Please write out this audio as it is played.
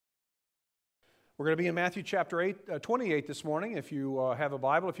We're going to be in Matthew chapter 28 this morning. If you have a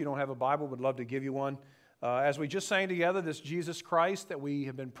Bible, if you don't have a Bible, we'd love to give you one. As we just sang together, this Jesus Christ that we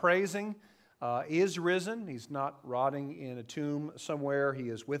have been praising is risen. He's not rotting in a tomb somewhere. He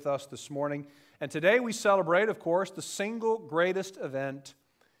is with us this morning. And today we celebrate, of course, the single greatest event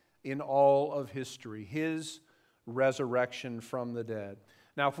in all of history, His resurrection from the dead.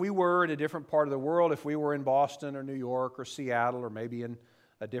 Now, if we were in a different part of the world, if we were in Boston or New York or Seattle or maybe in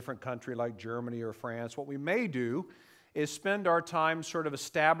a different country like Germany or France, what we may do is spend our time sort of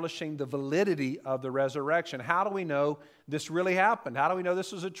establishing the validity of the resurrection. How do we know this really happened? How do we know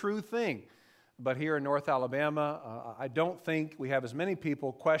this is a true thing? But here in North Alabama, I don't think we have as many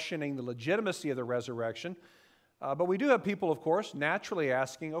people questioning the legitimacy of the resurrection. But we do have people, of course, naturally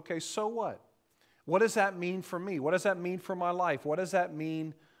asking, okay, so what? What does that mean for me? What does that mean for my life? What does that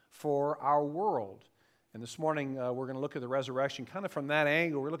mean for our world? And this morning, we're going to look at the resurrection kind of from that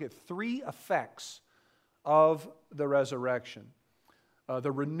angle. We're going to look at three effects of the resurrection.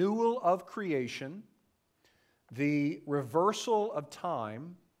 The renewal of creation, the reversal of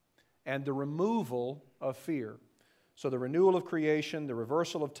time, and the removal of fear. So the renewal of creation, the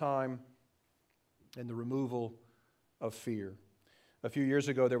reversal of time, and the removal of fear. A few years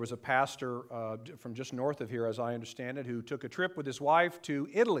ago, there was a pastor from just north of here, as I understand it, who took a trip with his wife to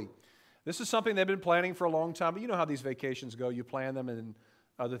Italy. This is something they've been planning for a long time, but you know how these vacations go. You plan them and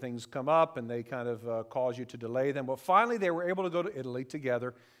other things come up and they kind of cause you to delay them. Well, finally they were able to go to Italy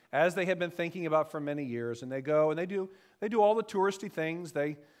together as they had been thinking about for many years. And they go and they do all the touristy things.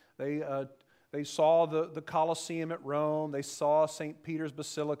 They saw the Colosseum at Rome. They saw St. Peter's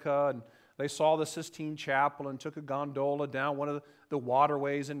Basilica, and they saw the Sistine Chapel and took a gondola down one of the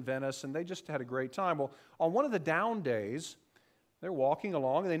waterways in Venice, and they just had a great time. Well, on one of the down days, they're walking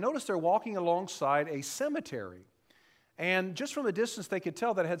along, and they notice they're walking alongside a cemetery. And just from a distance, they could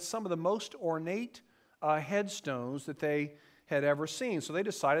tell that it had some of the most ornate headstones that they had ever seen. So they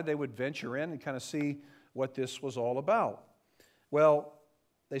decided they would venture in and kind of see what this was all about. Well,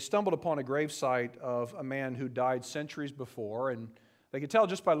 they stumbled upon a gravesite of a man who died centuries before, and they could tell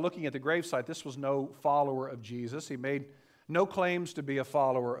just by looking at the gravesite this was no follower of Jesus. He made no claims to be a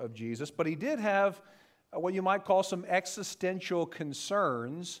follower of Jesus, but he did have what you might call some existential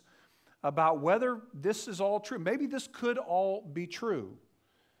concerns about whether this is all true. Maybe this could all be true.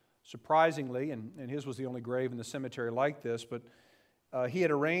 Surprisingly, and his was the only grave in the cemetery like this, but he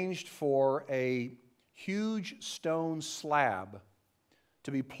had arranged for a huge stone slab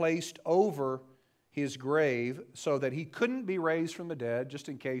to be placed over his grave so that he couldn't be raised from the dead, just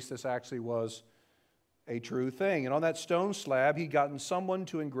in case this actually was a true thing. And on that stone slab, he'd gotten someone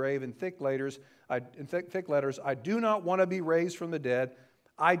to engrave in thick letters, I do not want to be raised from the dead.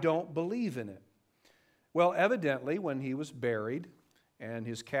 I don't believe in it. Well, evidently, when he was buried and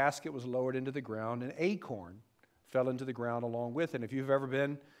his casket was lowered into the ground, an acorn fell into the ground along with it. If you've ever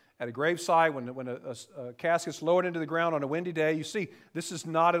been at a gravesite, when a casket's lowered into the ground on a windy day, you see this is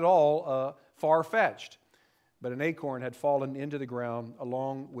not at all far-fetched. But an acorn had fallen into the ground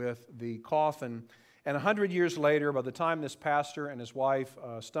along with the coffin. And 100 years later, by the time this pastor and his wife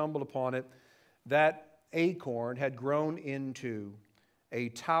stumbled upon it, that acorn had grown into a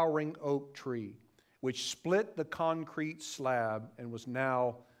towering oak tree, which split the concrete slab and was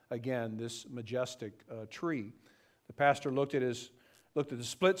now, again, this majestic tree. The pastor looked at the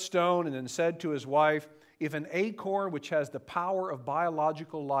split stone and then said to his wife, if an acorn, which has the power of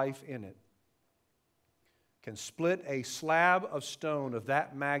biological life in it, can split a slab of stone of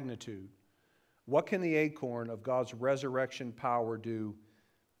that magnitude, what can the acorn of God's resurrection power do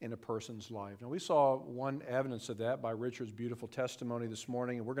in a person's life? Now, we saw one evidence of that by Richard's beautiful testimony this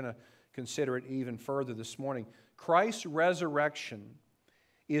morning, and we're going to consider it even further this morning. Christ's resurrection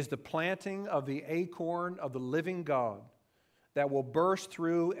is the planting of the acorn of the living God that will burst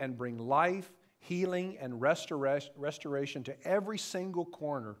through and bring life, healing, and restoration to every single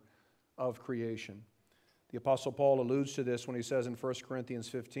corner of creation. The Apostle Paul alludes to this when he says in 1 Corinthians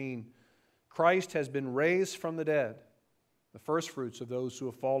 15, Christ has been raised from the dead, the firstfruits of those who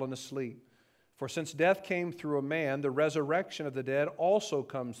have fallen asleep. For since death came through a man, the resurrection of the dead also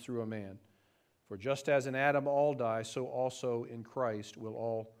comes through a man. For just as in Adam all die, so also in Christ will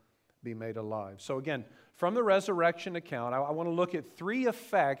all be made alive. So again, from the resurrection account, I want to look at three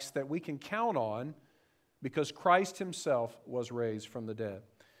effects that we can count on because Christ Himself was raised from the dead.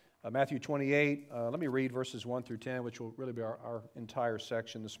 Matthew 28, let me read verses 1 through 10, which will really be our entire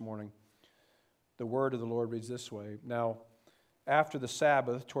section this morning. The word of the Lord reads this way. Now, after the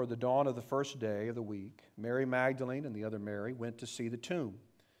Sabbath, toward the dawn of the first day of the week, Mary Magdalene and the other Mary went to see the tomb.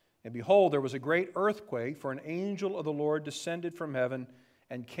 And behold, there was a great earthquake, for an angel of the Lord descended from heaven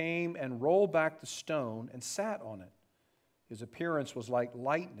and came and rolled back the stone and sat on it. His appearance was like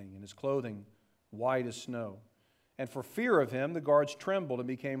lightning, and his clothing white as snow. And for fear of him, the guards trembled and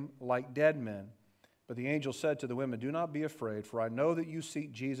became like dead men. But the angel said to the women, "Do not be afraid, for I know that you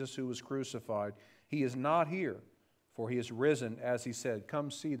seek Jesus who was crucified. He is not here, for he is risen, as he said.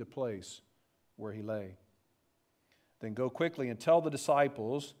 Come see the place where he lay. Then go quickly and tell the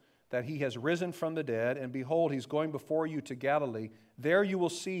disciples that he has risen from the dead, and behold, he's going before you to Galilee. There you will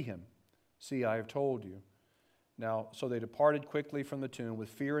see him. See, I have told you." Now, so they departed quickly from the tomb with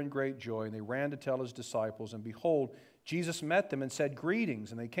fear and great joy, and they ran to tell his disciples. And behold, Jesus met them and said,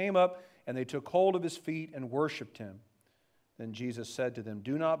 "Greetings." And they came up, and they took hold of his feet and worshipped him. Then Jesus said to them,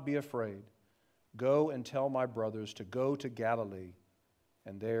 "Do not be afraid. Go and tell my brothers to go to Galilee,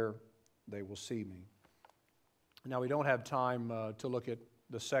 and there they will see me." Now, we don't have time to look at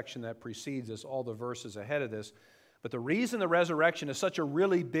the section that precedes this, all the verses ahead of this. But the reason the resurrection is such a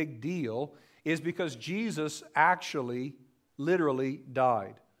really big deal is because Jesus actually, literally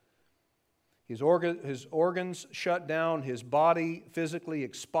died. His organs shut down, his body physically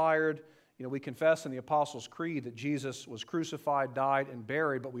expired. You know, we confess in the Apostles' Creed that Jesus was crucified, died, and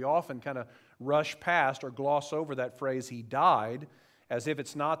buried, but we often kind of rush past or gloss over that phrase, he died, as if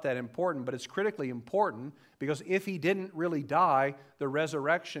it's not that important. But it's critically important, because if he didn't really die, the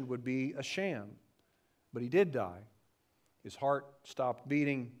resurrection would be a sham. But he did die. His heart stopped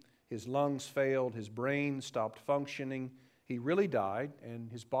beating, his lungs failed, his brain stopped functioning. He really died,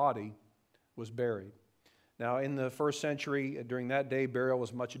 and his body was buried. Now, in the first century, during that day, burial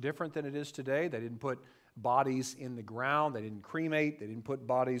was much different than it is today. They didn't put bodies in the ground. They didn't cremate. They didn't put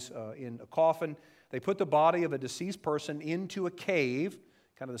bodies in a coffin. They put the body of a deceased person into a cave,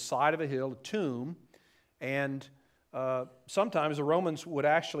 kind of the side of a hill, a tomb, and sometimes the Romans would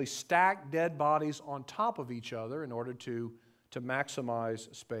actually stack dead bodies on top of each other in order to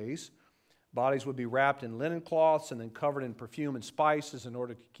maximize space. Bodies would be wrapped in linen cloths and then covered in perfume and spices in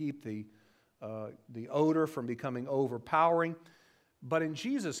order to keep the odor from becoming overpowering. But in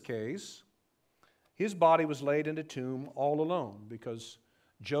Jesus' case, his body was laid in a tomb all alone, because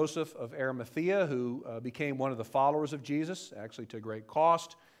Joseph of Arimathea, who became one of the followers of Jesus, actually to great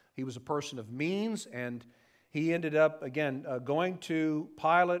cost, he was a person of means, and he ended up, again, going to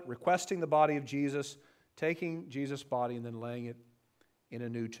Pilate, requesting the body of Jesus, taking Jesus' body and then laying it in a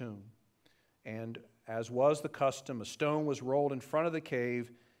new tomb. And as was the custom, a stone was rolled in front of the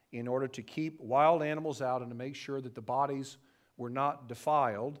cave in order to keep wild animals out and to make sure that the bodies were not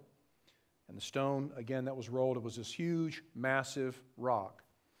defiled. And the stone, again, that was rolled, it was this huge, massive rock.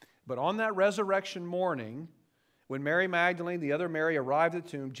 But on that resurrection morning, when Mary Magdalene, the other Mary, arrived at the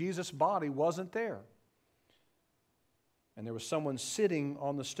tomb, Jesus' body wasn't there. And there was someone sitting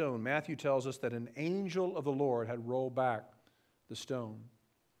on the stone. Matthew tells us that an angel of the Lord had rolled back the stone.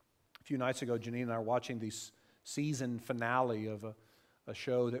 A few nights ago, Janine and I were watching the season finale of a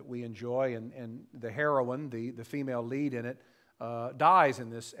show that we enjoy, and the heroine, the female lead in it, dies in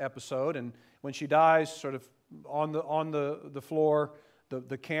this episode. And when she dies, sort of on the floor,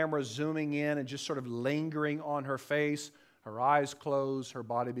 the camera zooming in and just sort of lingering on her face. Her eyes close, her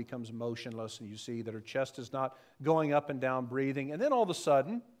body becomes motionless, and you see that her chest is not going up and down, breathing. And then all of a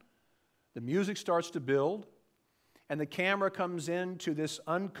sudden, the music starts to build, and the camera comes into this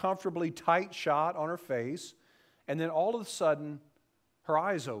uncomfortably tight shot on her face, and then all of a sudden, her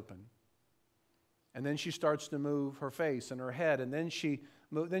eyes open. And then she starts to move her face and her head, and then she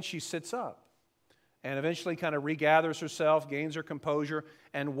sits up, and eventually kind of regathers herself, gains her composure,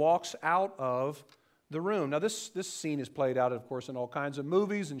 and walks out of the room. Now, this scene is played out, of course, in all kinds of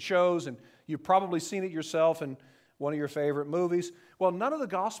movies and shows, and you've probably seen it yourself in one of your favorite movies. Well, none of the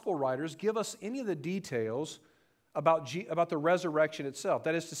gospel writers give us any of the details about the resurrection itself.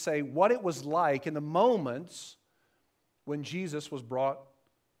 That is to say, what it was like in the moments when Jesus was brought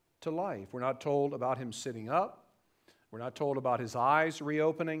to life. We're not told about him sitting up. We're not told about his eyes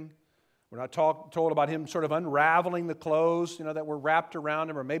reopening. We're not told about him sort of unraveling the clothes, that were wrapped around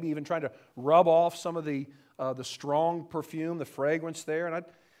him, or maybe even trying to rub off some of the strong perfume, the fragrance there. And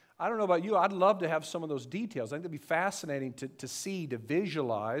I don't know about you, I'd love to have some of those details. I think it'd be fascinating to see, to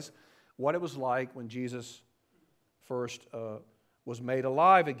visualize what it was like when Jesus first was made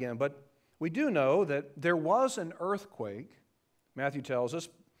alive again. But we do know that there was an earthquake, Matthew tells us,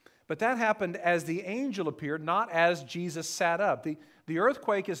 but that happened as the angel appeared, not as Jesus sat up. The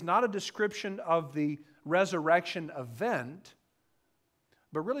earthquake is not a description of the resurrection event,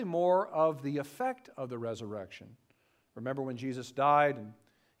 but really more of the effect of the resurrection. Remember when Jesus died and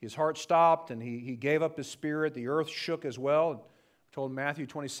his heart stopped and he gave up his spirit, the earth shook as well. We're told in Matthew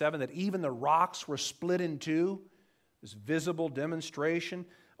 27 that even the rocks were split in two this visible demonstration.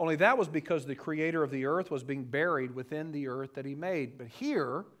 Only that was because the creator of the earth was being buried within the earth that he made. But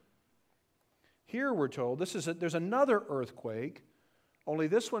here we're told there's another earthquake, only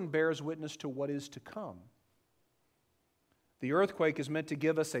this one bears witness to what is to come. The earthquake is meant to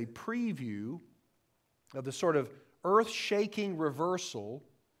give us a preview of the sort of earth-shaking reversal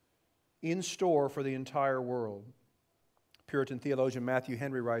in store for the entire world. Puritan theologian Matthew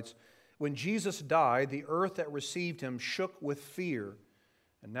Henry writes, "When Jesus died, the earth that received him shook with fear.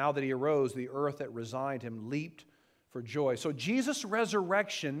 And now that he arose, the earth that resigned him leaped for joy." So Jesus'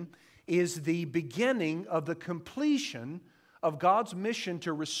 resurrection is the beginning of the completion of God's mission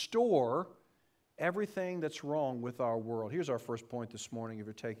to restore everything that's wrong with our world. Here's our first point this morning if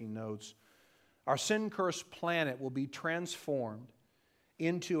you're taking notes. Our sin-cursed planet will be transformed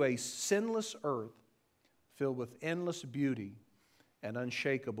into a sinless earth filled with endless beauty and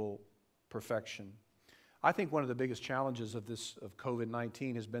unshakable perfection. I think one of the biggest challenges of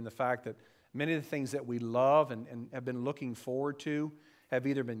COVID-19 has been the fact that many of the things that we love and have been looking forward to have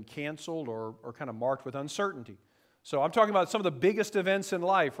either been canceled or kind of marked with uncertainty. So I'm talking about some of the biggest events in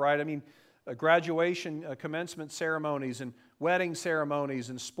life, right? I mean, graduation, commencement ceremonies and wedding ceremonies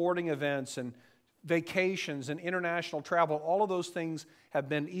and sporting events and vacations and international travel. All of those things have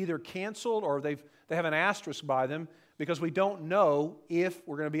been either canceled or they have an asterisk by them because we don't know if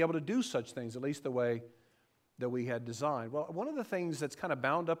we're going to be able to do such things, at least the way that we had designed. Well, one of the things that's kind of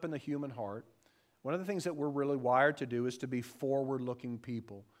bound up in the human heart, one of the things that we're really wired to do is to be forward-looking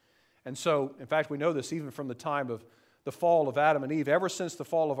people. And so, in fact, we know this even from the time of the fall of Adam and Eve. Ever since the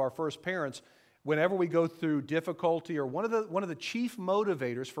fall of our first parents, whenever we go through difficulty, or one of the chief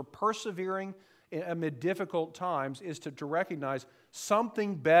motivators for persevering amid difficult times is to recognize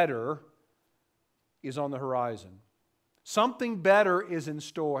something better is on the horizon. Something better is in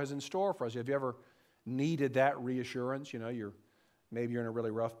store for us. Have you ever needed that reassurance? You know, maybe you're in a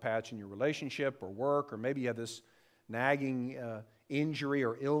really rough patch in your relationship or work, or maybe you have this nagging injury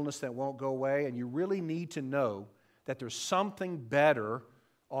or illness that won't go away, and you really need to know that there's something better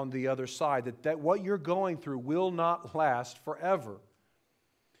on the other side, that what you're going through will not last forever.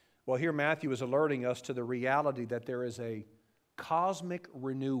 Well, here Matthew is alerting us to the reality that there is a cosmic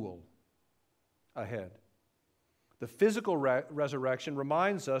renewal ahead. The physical resurrection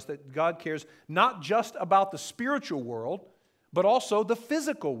reminds us that God cares not just about the spiritual world, but also the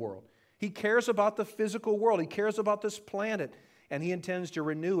physical world. He cares about the physical world. He cares about this planet, and He intends to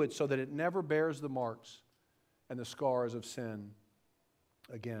renew it so that it never bears the marks and the scars of sin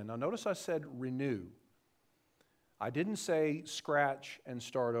again. Now, notice I said renew. I didn't say scratch and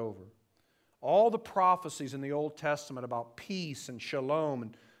start over. All the prophecies in the Old Testament about peace and shalom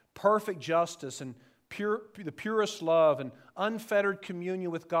and perfect justice and the purest love and unfettered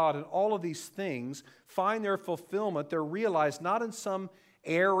communion with God, and all of these things find their fulfillment. They're realized not in some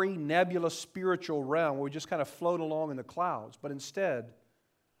airy, nebulous spiritual realm where we just kind of float along in the clouds, but instead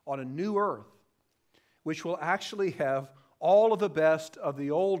on a new earth, which will actually have all of the best of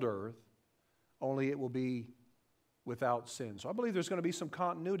the old earth, only it will be without sin. So I believe there's going to be some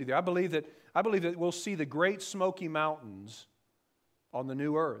continuity there. I believe that we'll see the great Smoky Mountains on the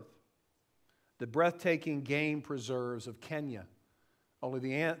new earth, the breathtaking game preserves of Kenya. Only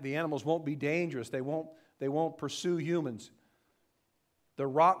the animals won't be dangerous. They won't pursue humans. The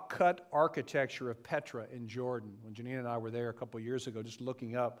rock-cut architecture of Petra in Jordan. When Janine and I were there a couple of years ago, just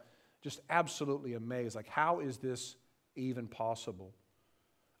looking up, just absolutely amazed. Like, how is this even possible?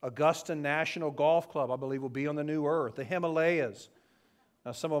 Augusta National Golf Club, I believe, will be on the new earth. The Himalayas.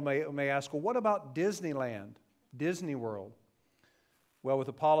 Now, some of them may ask, well, what about Disneyland, Disney World? Well, with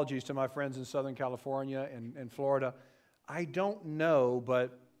apologies to my friends in Southern California and Florida, I don't know,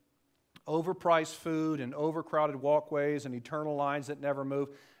 but overpriced food and overcrowded walkways and eternal lines that never move,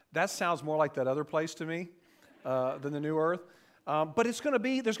 that sounds more like that other place to me than the new earth. But there's going to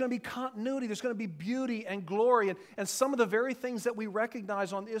be continuity, there's going to be beauty and glory, and some of the very things that we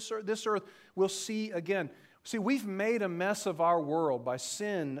recognize on this earth we'll see again. See, we've made a mess of our world by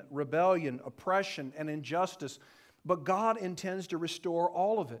sin, rebellion, oppression, and injustice, but God intends to restore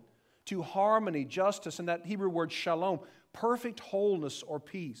all of it to harmony, justice, and that Hebrew word shalom, perfect wholeness or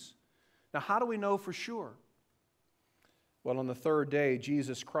peace. Now, how do we know for sure? Well, on the third day,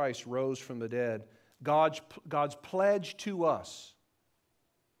 Jesus Christ rose from the dead. God's pledge to us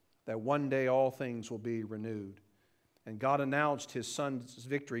that one day all things will be renewed. And God announced His Son's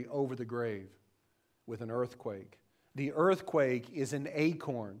victory over the grave with an earthquake. The earthquake is an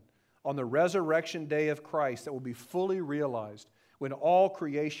acorn on the resurrection day of Christ that will be fully realized when all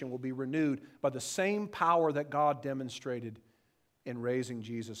creation will be renewed by the same power that God demonstrated in raising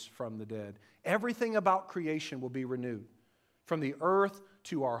Jesus from the dead. Everything about creation will be renewed. From the earth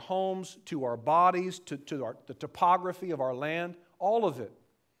to our homes, to our bodies, to the topography of our land, all of it.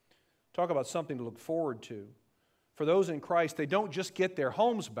 Talk about something to look forward to. For those in Christ, they don't just get their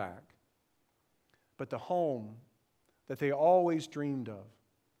homes back, but the home that they always dreamed of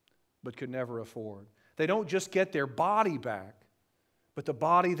but could never afford. They don't just get their body back, but the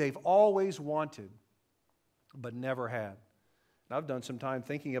body they've always wanted but never had. And I've done some time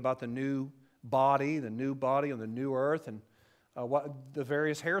thinking about the new body on the new earth, and what the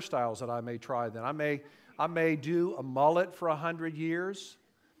various hairstyles that I may try then. I may do a mullet for 100 years.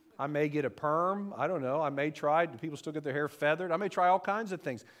 I may get a perm. I don't know. I may try, do people still get their hair feathered? I may try all kinds of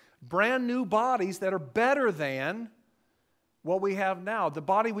things. Brand new bodies that are better than what we have now. The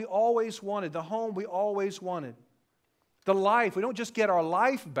body we always wanted, the home we always wanted. The life, we don't just get our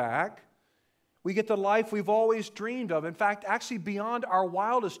life back, we get the life we've always dreamed of. In fact, actually beyond our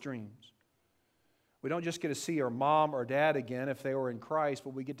wildest dreams. We don't just get to see our mom or dad again if they were in Christ,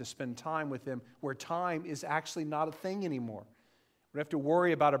 but we get to spend time with them where time is actually not a thing anymore. We don't have to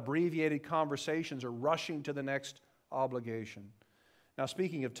worry about abbreviated conversations or rushing to the next obligation. Now,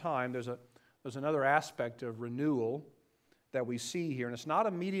 speaking of time, there's another aspect of renewal that we see here, and it's not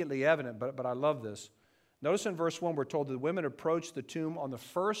immediately evident, but I love this. Notice in verse 1, we're told that the women approached the tomb on the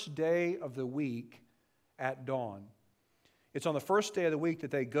first day of the week at dawn. It's on the first day of the week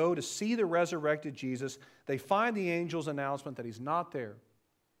that they go to see the resurrected Jesus. They find the angel's announcement that he's not there,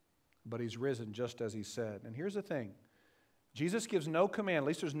 but he's risen just as he said. And here's the thing. Jesus gives no command, at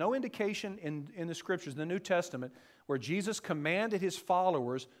least there's no indication in the Scriptures, in the New Testament, where Jesus commanded his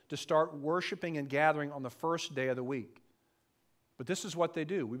followers to start worshiping and gathering on the first day of the week. But this is what they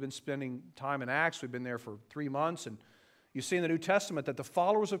do. We've been spending time in Acts. We've been there for 3 months. And you see in the New Testament that the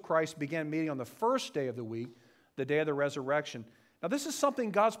followers of Christ began meeting on the first day of the week, the day of the resurrection. Now, this is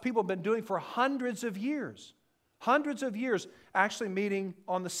something God's people have been doing for hundreds of years. Hundreds of years, actually meeting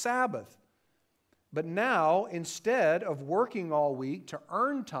on the Sabbath. But now, instead of working all week to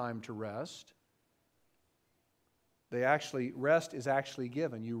earn time to rest, rest is actually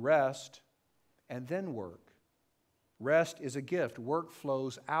given. You rest and then work. Rest is a gift. Work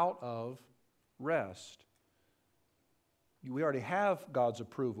flows out of rest. We already have God's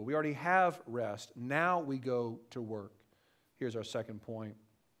approval. We already have rest. Now we go to work. Here's our second point.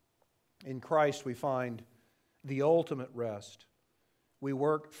 In Christ we find the ultimate rest. We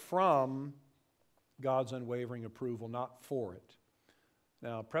work from God's unwavering approval, not for it.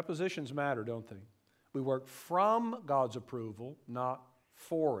 Now, prepositions matter, don't they? We work from God's approval, not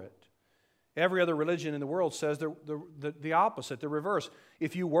for it. Every other religion in the world says the opposite, the reverse.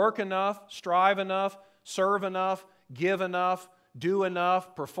 If you work enough, strive enough, serve enough, give enough, do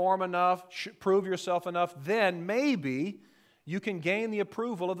enough, perform enough, prove yourself enough, then maybe you can gain the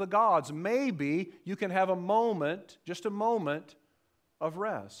approval of the gods. Maybe you can have a moment, just a moment, of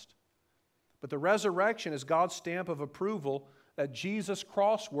rest. But the resurrection is God's stamp of approval that Jesus'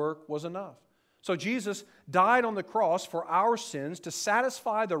 cross work was enough. So Jesus died on the cross for our sins to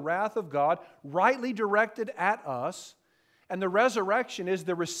satisfy the wrath of God rightly directed at us. And the resurrection is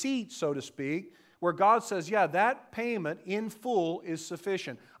the receipt, so to speak, where God says, yeah, that payment in full is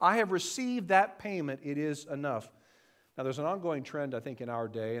sufficient. I have received that payment. It is enough. Now, there's an ongoing trend, I think, in our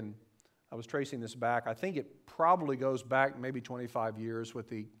day, and I was tracing this back. I think it probably goes back maybe 25 years with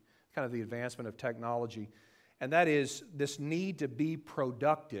the kind of the advancement of technology, and that is this need to be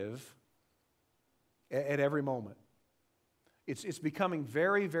productive at every moment. It's becoming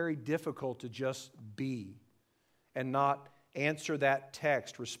very, very difficult to just be and not answer that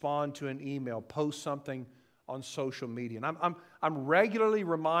text, respond to an email, post something on social media. And I'm regularly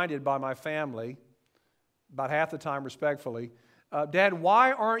reminded by my family, about half the time respectfully, Dad,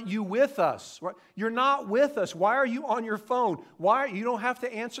 why aren't you with us? You're not with us. Why are you on your phone? You don't have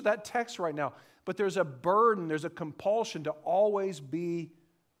to answer that text right now. But there's a burden, there's a compulsion to always be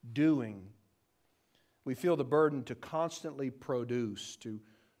doing. We feel the burden to constantly produce, to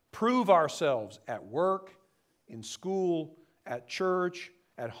prove ourselves at work, in school, at church,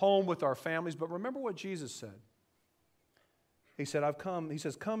 at home with our families. But remember what Jesus said. He said,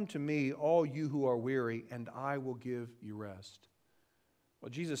 come to me, all you who are weary, and I will give you rest.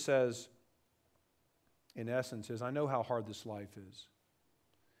 What Jesus says, in essence, is, I know how hard this life is.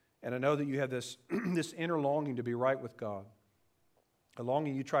 And I know that you have this, this inner longing to be right with God. A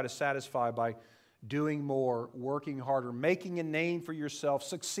longing you try to satisfy by doing more, working harder, making a name for yourself,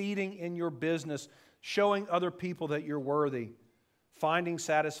 succeeding in your business, showing other people that you're worthy, finding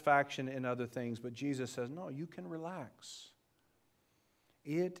satisfaction in other things. But Jesus says, no, you can relax.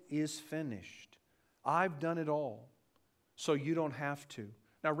 It is finished. I've done it all. so you don't have to.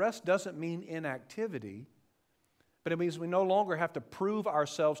 Now, rest doesn't mean inactivity, but it means we no longer have to prove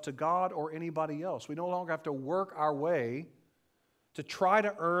ourselves to God or anybody else. We no longer have to work our way to try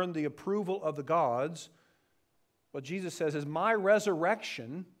to earn the approval of the gods. What Jesus says is, my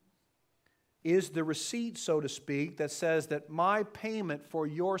resurrection is the receipt, so to speak, that says that my payment for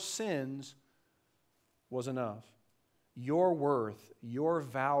your sins was enough. Your worth, your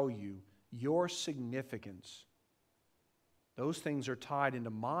value, your significance, those things are tied into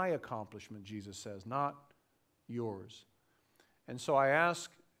my accomplishment, Jesus says, not yours. And so I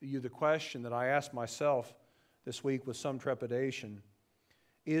ask you the question that I asked myself this week with some trepidation.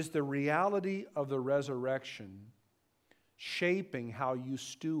 Is the reality of the resurrection shaping how you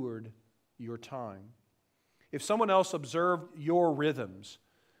steward your time? If someone else observed your rhythms,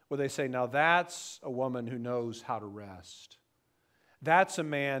 would they say, now that's a woman who knows how to rest? That's a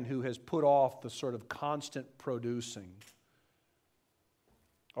man who has put off the sort of constant producing.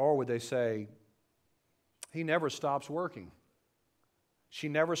 Or would they say, he never stops working. She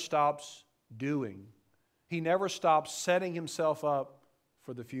never stops doing. He never stops setting himself up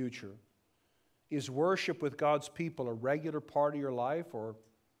for the future. Is worship with God's people a regular part of your life, or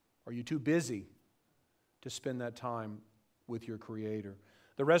are you too busy to spend that time with your Creator?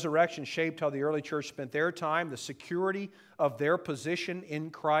 The resurrection shaped how the early church spent their time. The security of their position in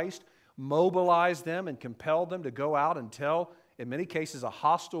Christ mobilized them and compelled them to go out and tell, in many cases, a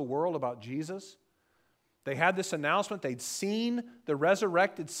hostile world about Jesus. They had this announcement. They'd seen the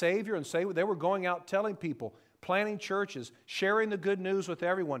resurrected Savior, and they were going out telling people, planting churches, sharing the good news with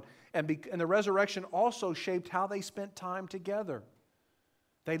everyone. And the resurrection also shaped how they spent time together.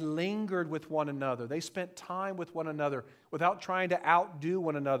 They lingered with one another. They spent time with one another without trying to outdo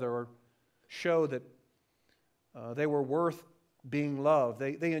one another or show that they were worth being loved.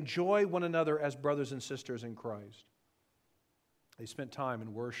 They enjoy one another as brothers and sisters in Christ. They spent time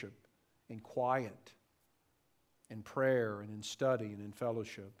in worship, in quiet, in prayer, and in study, and in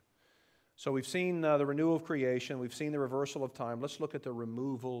fellowship. So we've seen the renewal of creation. We've seen the reversal of time. Let's look at the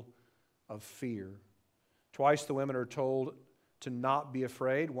removal of fear. Twice the women are told to not be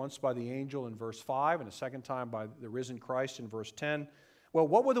afraid, once by the angel in verse 5 and a second time by the risen Christ in verse 10. Well,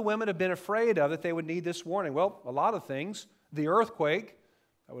 what would the women have been afraid of that they would need this warning? Well, a lot of things. The earthquake,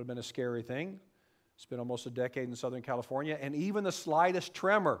 that would have been a scary thing. It's been almost a decade in Southern California, and even the slightest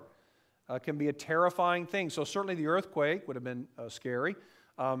tremor can be a terrifying thing. So certainly the earthquake would have been scary.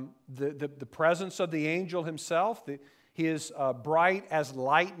 The presence of the angel himself, his bright as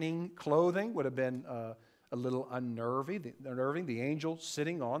lightning clothing would have been a little unnerving. The angel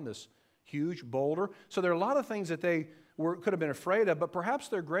sitting on this huge boulder. So there are a lot of things that they could have been afraid of, but perhaps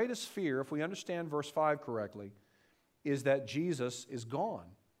their greatest fear, if we understand verse 5 correctly, is that Jesus is gone.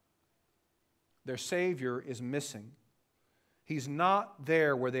 Their Savior is missing. He's not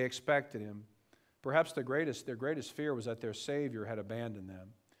there where they expected him. Perhaps their greatest fear was that their Savior had abandoned them.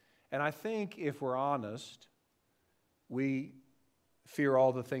 And I think if we're honest, we fear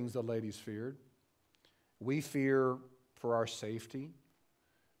all the things the ladies feared. We fear for our safety.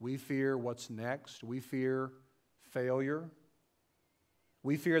 We fear what's next. We fear failure.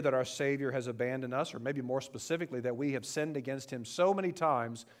 We fear that our Savior has abandoned us, or maybe more specifically, that we have sinned against him so many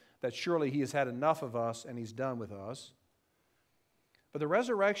times that surely he has had enough of us and he's done with us. But the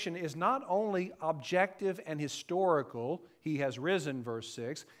resurrection is not only objective and historical, he has risen, verse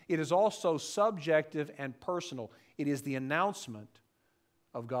 6, it is also subjective and personal. It is the announcement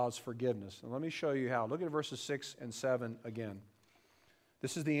of God's forgiveness. And let me show you how. Look at verses 6 and 7 again.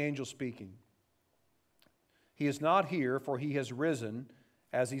 This is the angel speaking. He is not here, for he has risen,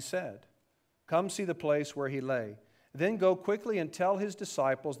 as he said. Come see the place where he lay. Then go quickly and tell his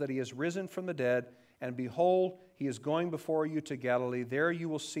disciples that he has risen from the dead, and behold, he is going before you to Galilee. There you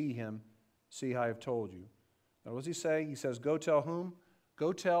will see him. See, I have told you. Now, what does he say? He says, go tell whom?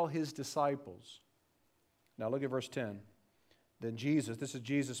 Go tell his disciples. Now, look at verse 10. Then Jesus, this is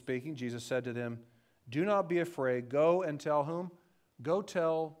Jesus speaking, Jesus said to them, do not be afraid. Go and tell whom? Go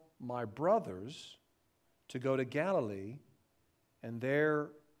tell my brothers to go to Galilee, and there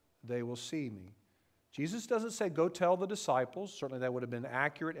they will see me. Jesus doesn't say, go tell the disciples. Certainly that would have been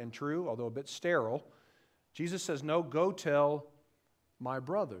accurate and true, although a bit sterile. Jesus says, no, go tell my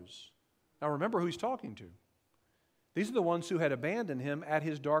brothers. Now remember who he's talking to. These are the ones who had abandoned him at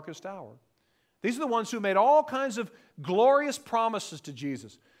his darkest hour. These are the ones who made all kinds of glorious promises to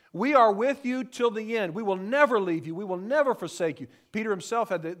Jesus. We are with you till the end. We will never leave you. We will never forsake you. Peter himself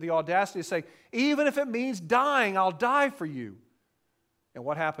had the audacity to say, even if it means dying, I'll die for you. And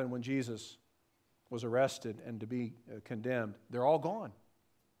what happened when Jesus was arrested and to be condemned? They're all gone.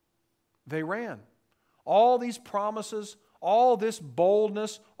 They ran. All these promises, all this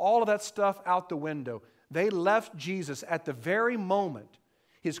boldness, all of that stuff out the window. They left Jesus at the very moment,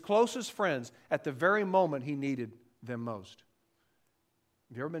 his closest friends, at the very moment he needed them most.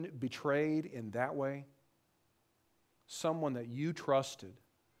 Have you ever been betrayed in that way? Someone that you trusted,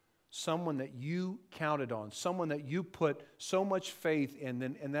 someone that you counted on, someone that you put so much faith in,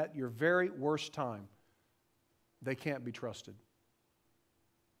 and at your very worst time, they can't be trusted.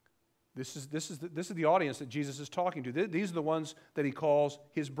 This is the audience that Jesus is talking to. These are the ones that he calls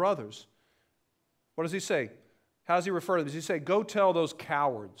his brothers. What does he say? How does he refer to them? Does he say, go tell those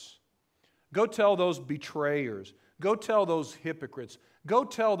cowards, go tell those betrayers, go tell those hypocrites, go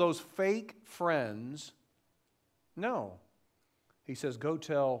tell those fake friends? No. He says, go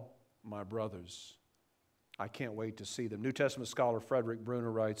tell my brothers. I can't wait to see them. New Testament scholar Frederick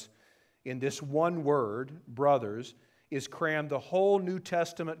Bruner writes, in this one word, brothers, is crammed the whole New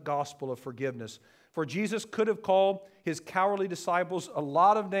Testament gospel of forgiveness. For Jesus could have called his cowardly disciples a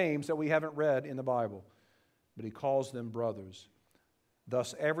lot of names that we haven't read in the Bible, but he calls them brothers.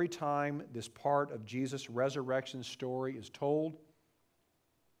 Thus, every time this part of Jesus' resurrection story is told,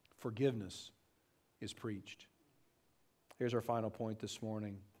 forgiveness is preached. Here's our final point this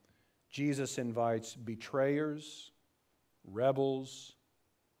morning. Jesus invites betrayers, rebels,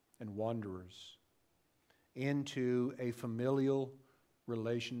 and wanderers into a familial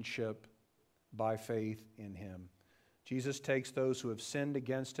relationship by faith in him. Jesus takes those who have sinned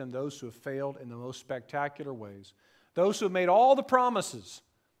against him, those who have failed in the most spectacular ways, those who have made all the promises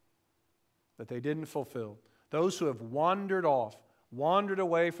that they didn't fulfill, those who have wandered off, wandered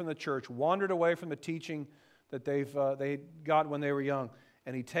away from the church, wandered away from the teaching that they got when they were young.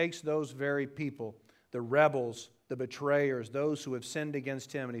 And he takes those very people, the rebels, the betrayers, those who have sinned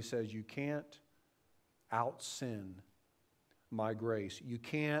against him, and he says, you can't out-sin my grace. You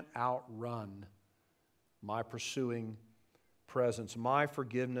can't outrun my pursuing presence. My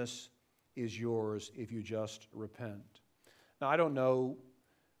forgiveness is yours if you just repent. Now, I don't know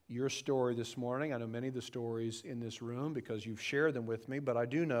your story this morning. I know many of the stories in this room because you've shared them with me, but I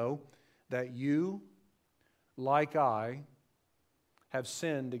do know that you, like I, have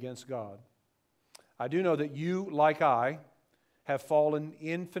sinned against God. I do know that you, like I, have fallen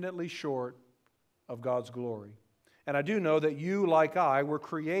infinitely short of God's glory. And I do know that you, like I, were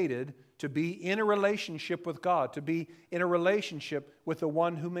created to be in a relationship with God, to be in a relationship with the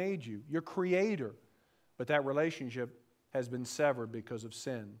one who made you, your Creator. But that relationship has been severed because of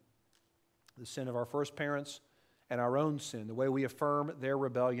sin. The sin of our first parents and our own sin, the way we affirm their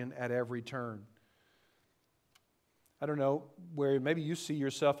rebellion at every turn. I don't know where maybe you see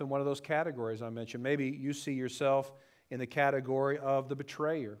yourself in one of those categories I mentioned. Maybe you see yourself in the category of the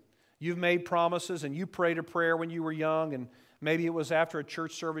betrayer. You've made promises and you prayed a prayer when you were young, and maybe it was after a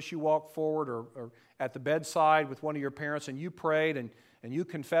church service you walked forward or at the bedside with one of your parents and you prayed and you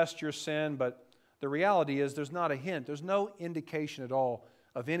confessed your sin, but the reality is there's not a hint, there's no indication at all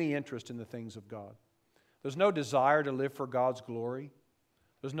of any interest in the things of God. There's no desire to live for God's glory.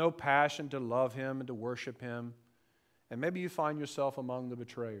 There's no passion to love Him and to worship Him. And maybe you find yourself among the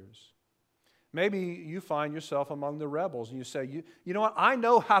betrayers. Maybe you find yourself among the rebels and you say, you know what, I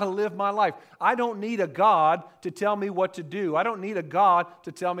know how to live my life. I don't need a God to tell me what to do. I don't need a God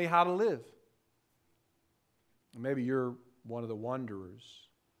to tell me how to live. Maybe you're one of the wanderers.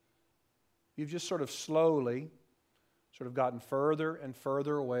 You've just sort of slowly gotten further and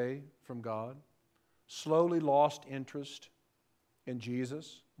further away from God, slowly lost interest in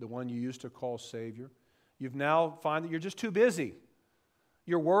Jesus, the one you used to call Savior. You've now find that you're just too busy.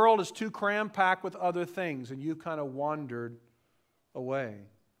 Your world is too cram-packed with other things, and you've kind of wandered away.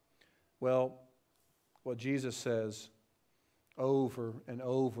 Well, what Jesus says over and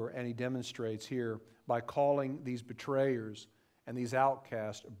over, and He demonstrates here by calling these betrayers and these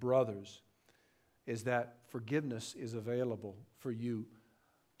outcasts brothers, is that forgiveness is available for you.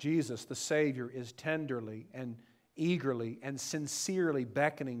 Jesus, the Savior, is tenderly and eagerly and sincerely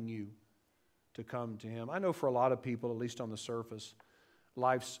beckoning you to come to Him. I know for a lot of people, at least on the surface,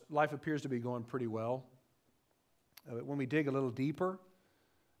 life appears to be going pretty well. When we dig a little deeper,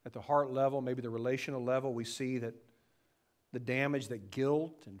 at the heart level, maybe the relational level, we see that the damage that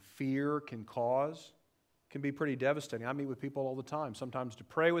guilt and fear can cause can be pretty devastating. I meet with people all the time, sometimes to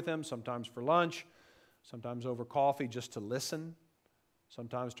pray with them, sometimes for lunch, sometimes over coffee just to listen,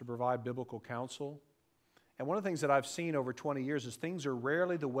 sometimes to provide biblical counsel. And one of the things that I've seen over 20 years is things are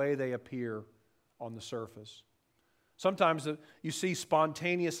rarely the way they appear on the surface. Sometimes you see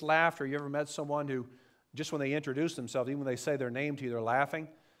spontaneous laughter. You ever met someone who, just when they introduce themselves, even when they say their name to you, they're laughing?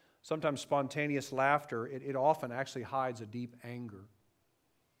 Sometimes spontaneous laughter, it often actually hides a deep anger.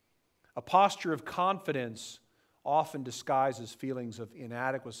 A posture of confidence often disguises feelings of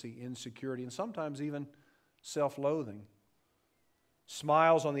inadequacy, insecurity, and sometimes even self-loathing.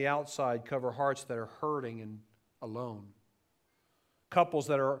 Smiles on the outside cover hearts that are hurting and alone. Couples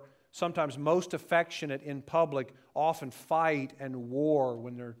that are sometimes most affectionate in public often fight and war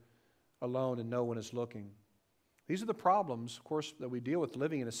when they're alone and no one is looking. These are the problems, of course, that we deal with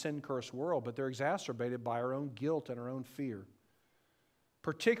living in a sin-cursed world, but they're exacerbated by our own guilt and our own fear.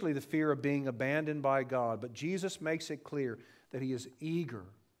 Particularly the fear of being abandoned by God. But Jesus makes it clear that He is eager,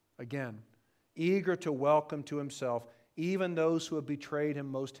 again, eager to welcome to Himself even those who have betrayed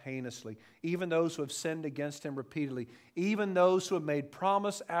Him most heinously, even those who have sinned against Him repeatedly, even those who have made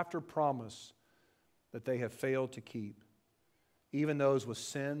promise after promise that they have failed to keep, even those with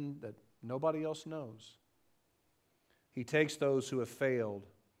sin that nobody else knows. He takes those who have failed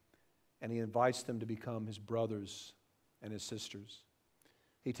and He invites them to become His brothers and His sisters.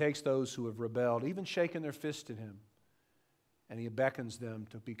 He takes those who have rebelled, even shaken their fist at Him, and He beckons them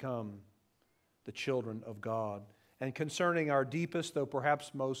to become the children of God. And concerning our deepest, though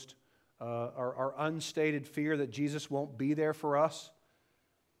perhaps most, our unstated fear that Jesus won't be there for us,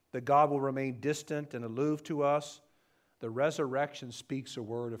 that God will remain distant and aloof to us, the resurrection speaks a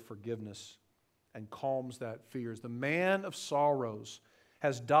word of forgiveness and calms that fears. The man of sorrows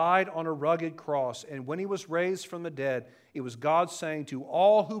has died on a rugged cross, and when He was raised from the dead, it was God saying to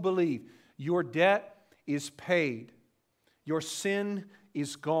all who believe, your debt is paid, your sin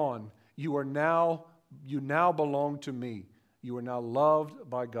is gone, you now belong to me, you are now loved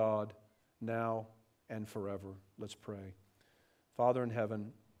by God now and forever. Let's pray. Father in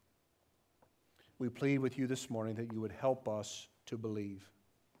heaven, we plead with You this morning that You would help us to believe.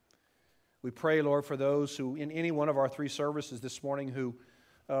 We pray, Lord, for those who, in any one of our 3 services this morning, who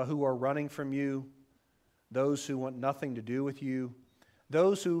are running from You, those who want nothing to do with You,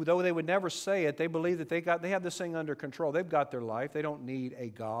 those who, though they would never say it, they believe that they have this thing under control. They've got their life. They don't need a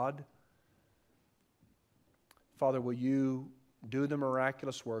God. Father, will You do the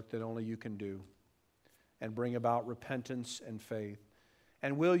miraculous work that only You can do and bring about repentance and faith?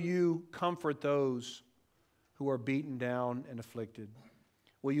 And will You comfort those who are beaten down and afflicted?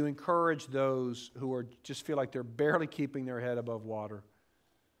 Will You encourage those who just feel like they're barely keeping their head above water?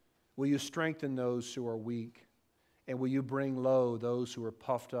 Will You strengthen those who are weak? And will You bring low those who are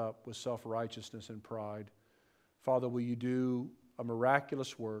puffed up with self-righteousness and pride? Father, will You do a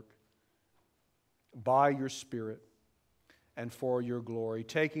miraculous work by Your Spirit and for Your glory,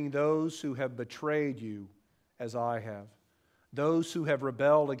 taking those who have betrayed You as I have, those who have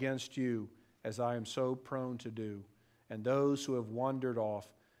rebelled against You as I am so prone to do, and those who have wandered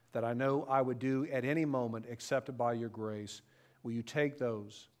off that I know I would do at any moment except by Your grace. Will You take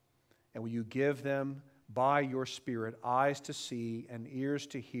those and will You give them by Your Spirit eyes to see and ears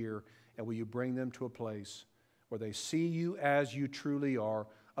to hear, and will You bring them to a place where they see You as You truly are,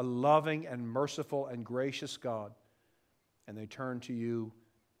 a loving and merciful and gracious God, and they turn to You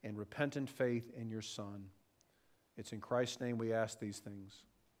in repentant faith in Your Son. It's in Christ's name we ask these things.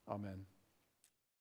 Amen.